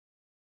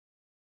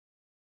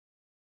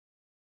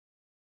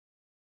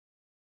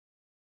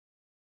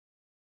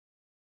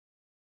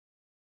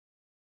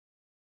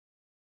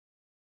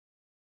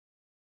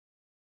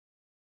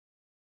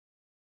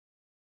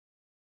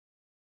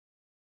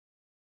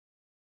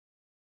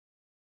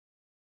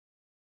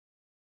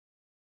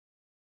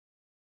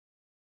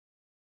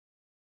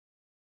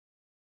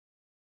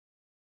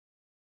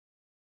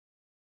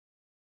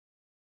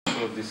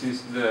So this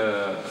is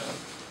the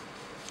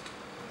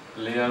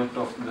layout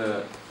of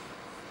the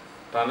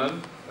tunnel.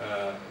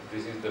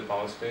 This is the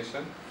power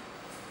station.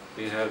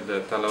 We have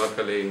the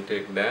Thalawakele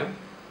intake dam,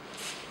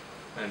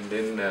 and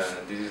then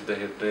this is the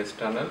headrace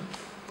tunnel,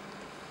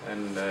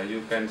 and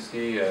you can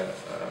see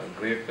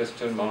Great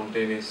Western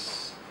Mountain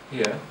is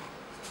here.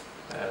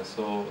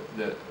 So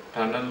the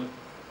tunnel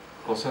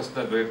crosses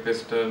the Great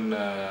Western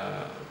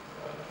at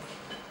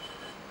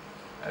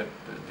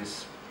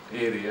this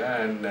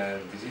area, and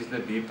this is the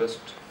deepest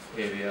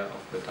area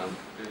of the tunnel.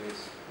 There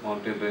is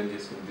mountain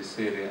ranges in this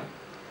area.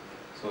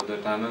 So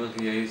the tunnel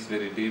here is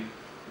very deep,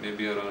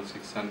 maybe around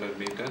 600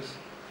 meters.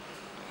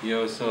 Here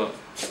also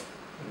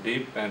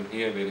deep, and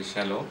here very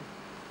shallow.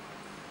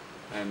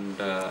 And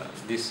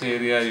this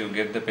area you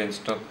get the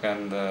penstock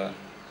and the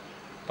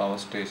power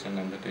station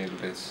and the tail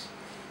race.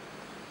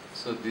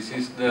 So this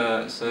is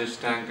the surge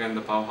tank and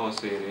the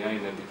powerhouse area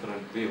in a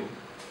different view.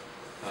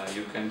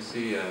 You can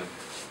see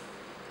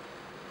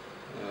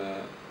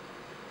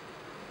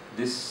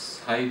this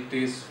height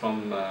is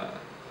from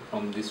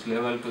this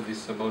level to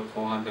this about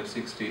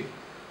 460,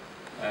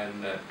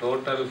 and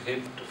total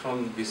hit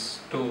from this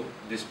to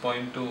this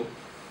point to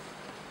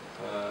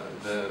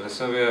the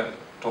reservoir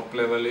top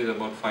level is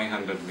about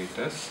 500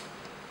 meters,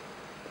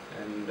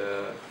 and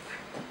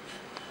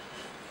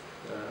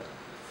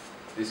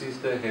this is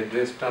the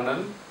headrace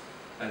tunnel,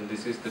 and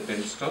this is the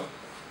penstock,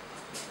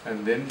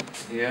 and then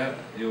here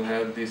you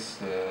have this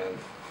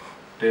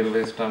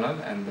tailways tunnel,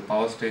 and the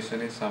power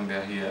station is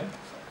somewhere here,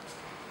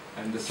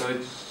 and the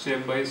surge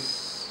chamber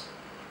is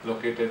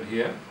located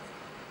here.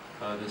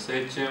 The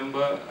surge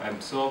chamber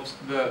absorbs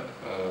the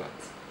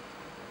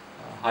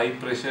high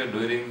pressure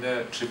during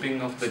the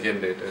tripping of the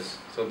generators.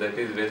 So that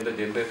is when the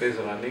generator is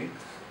running,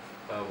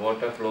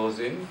 water flows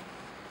in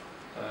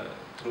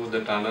through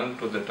the tunnel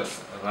to the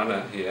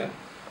runner here.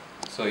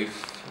 So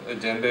if a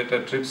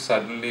generator trips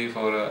suddenly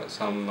for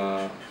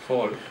some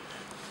fault,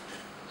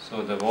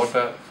 so the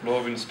water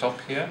flow will stop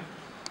here,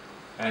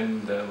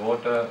 and the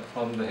water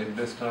from the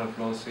headrace tunnel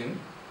flows in,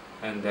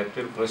 and that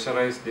will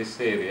pressurize this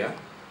area.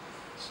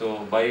 So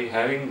by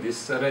having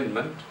this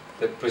arrangement,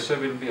 the pressure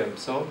will be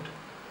absorbed,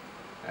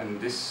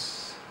 and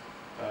this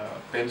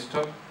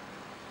penstock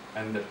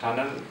and the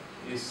tunnel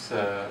is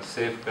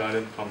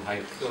safeguarded from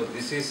height. So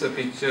this is a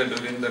picture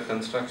during the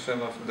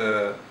construction of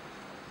the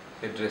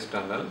headrace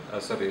tunnel,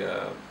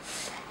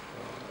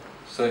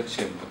 surge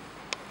chamber.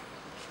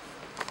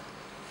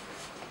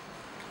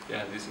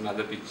 Yeah, this is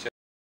another picture.